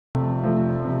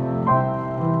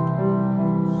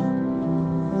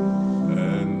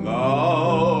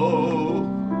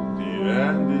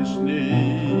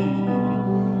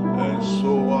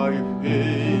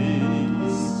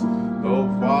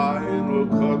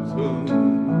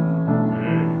forgotten.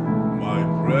 My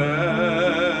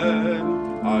friend,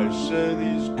 I said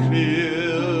it's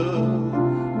clear.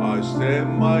 I stand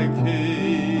my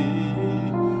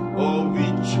case, of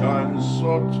which I'm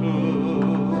certain.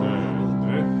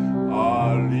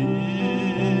 I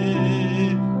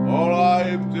live or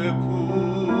I've the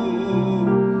poor.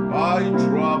 I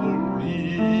travel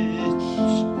each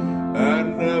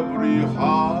and every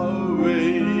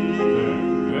highway,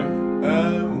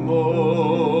 and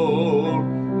more,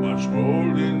 much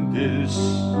more than this,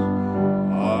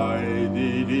 I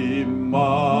did in my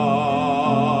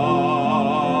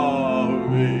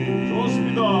way.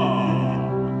 좋습니다.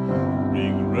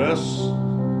 Regrets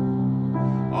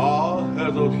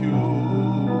ahead of you,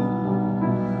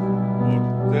 but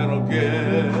then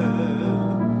again,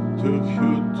 too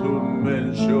few to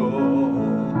mention.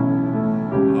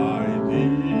 I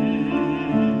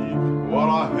did what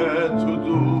I had to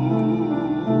do,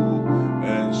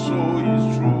 and so it's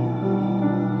true.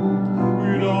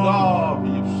 Without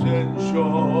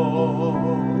extension,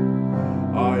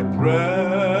 I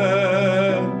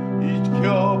pray each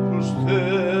careful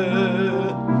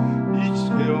step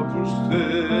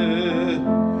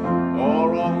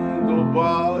along the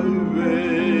byway,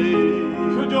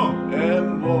 and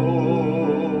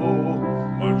more,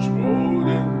 much more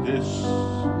than this,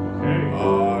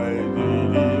 I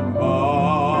did in my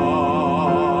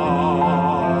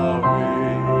way.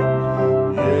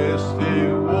 Yes,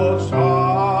 there was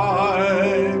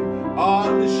time I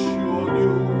sure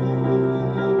knew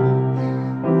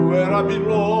where I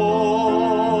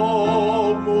belong,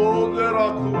 more than I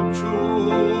could choose.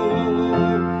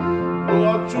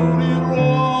 But truly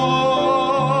wrong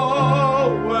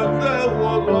when there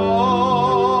was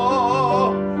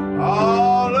all I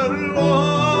let it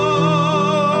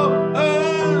love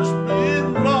and speed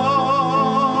now.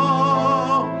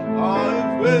 I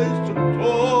face the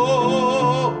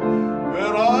top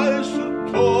where I should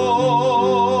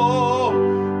talk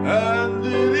and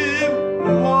did it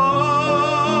my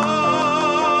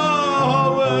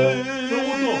way.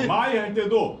 그리고 또 마이 할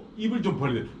때도 입을 좀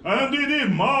벌려야 돼. And did it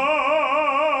my,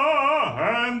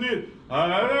 and did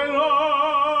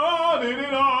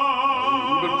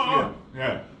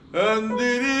예. And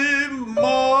did it my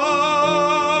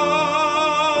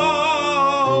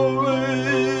way.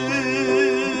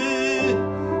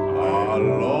 I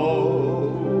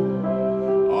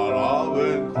love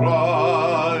and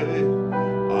cry.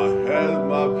 I held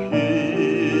my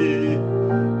peace,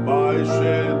 my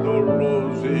shadow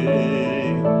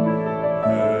losing.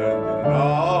 And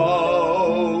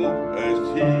now, as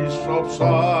he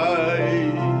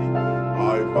subsides,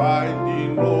 I find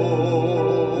in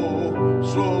all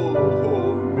so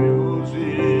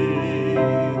music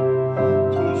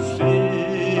to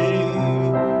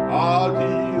sing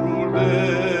아디룰레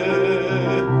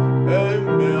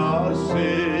엠메아세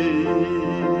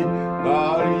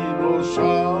나리노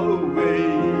샤웨이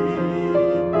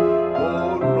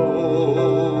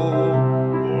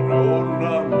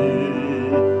오노나미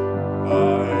I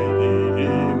did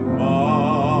it my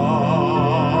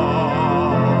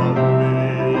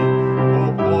way.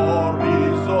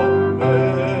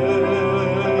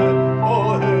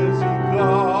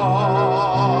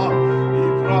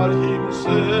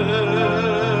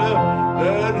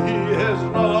 And he has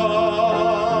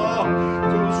not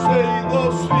to say the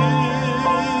sweet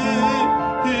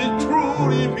he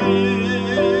truly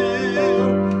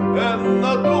feels, and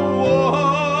not the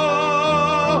one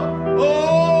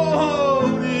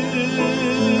only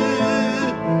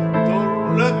the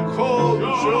record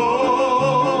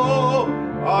show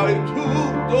I took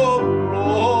the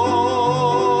road.